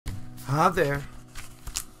Hi there.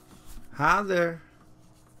 Hi there.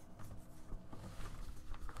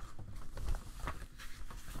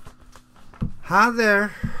 Hi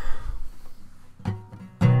there.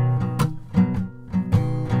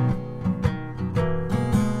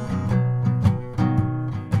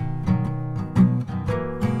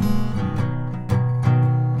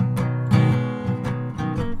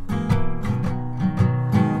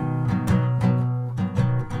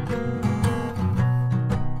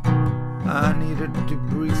 I need a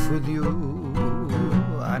debrief with you.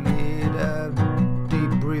 I need a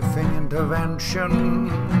debriefing intervention.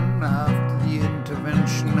 After the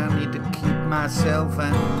intervention, I need to keep myself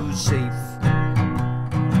and you safe.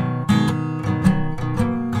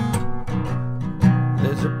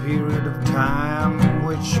 There's a period of time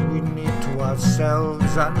which we need to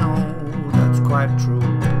ourselves. I know that's quite true,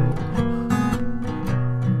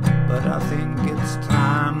 but I think it's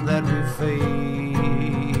time that we face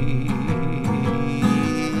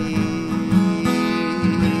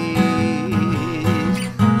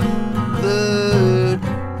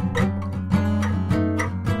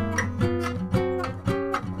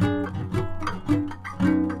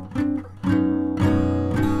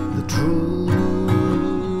the truth.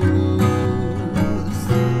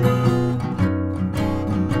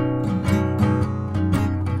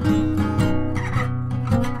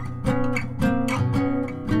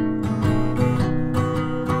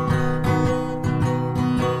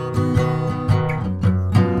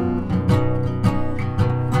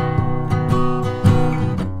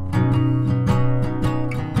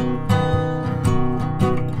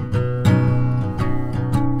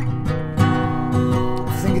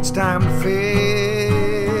 It's time to face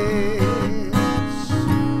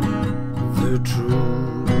the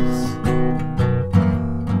truth.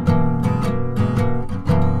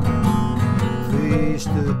 Face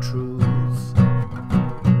the truth.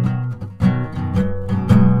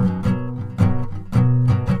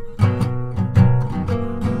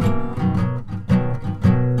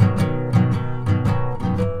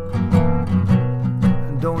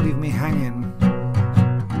 And don't leave me hanging.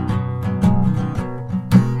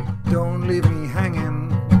 Don't leave me hanging.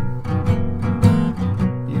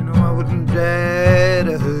 You know I wouldn't dare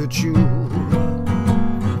to hurt you,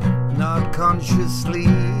 not consciously,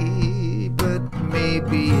 but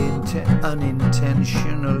maybe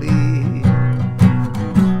unintentionally.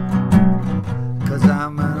 'Cause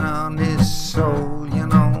I'm an honest soul, you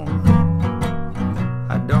know.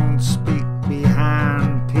 I don't speak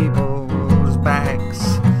behind people's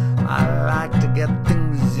backs. I like to get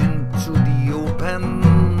things into the open.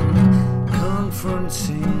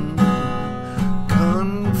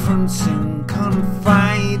 Confronting,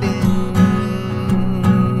 confiding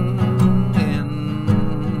in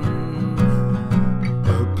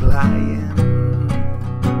applying.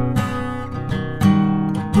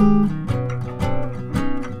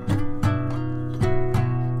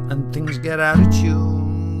 And things get out of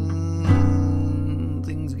tune.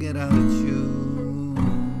 Things get out of tune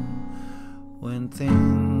when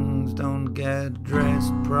things don't get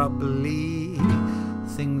dressed properly.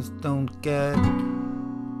 Things don't get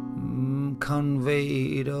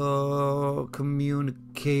conveyed or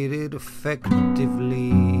communicated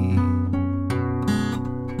effectively.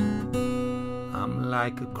 I'm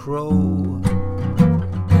like a crow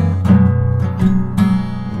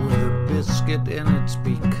with a biscuit in its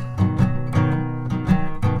beak,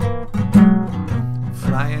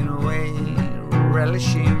 flying away,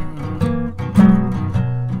 relishing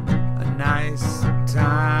a nice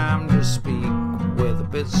time to speak with a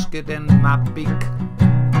biscuit in my beak.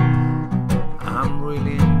 I'm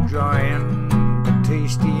really enjoying the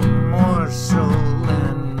tasty morsel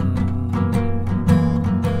and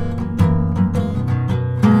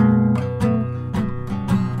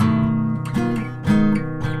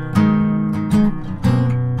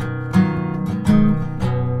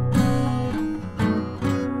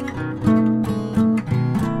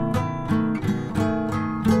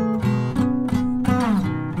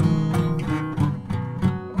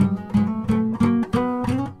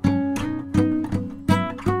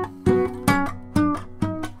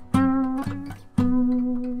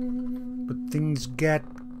things get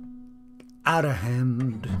out of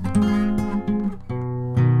hand,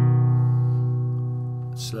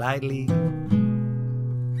 slightly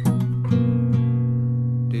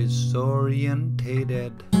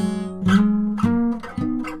disorientated.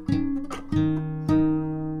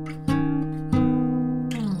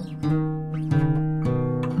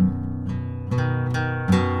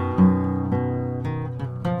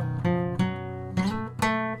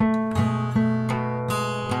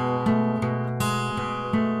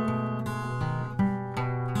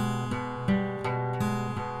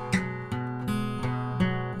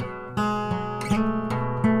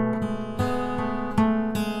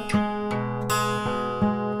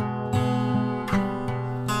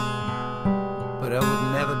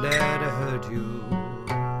 solitude.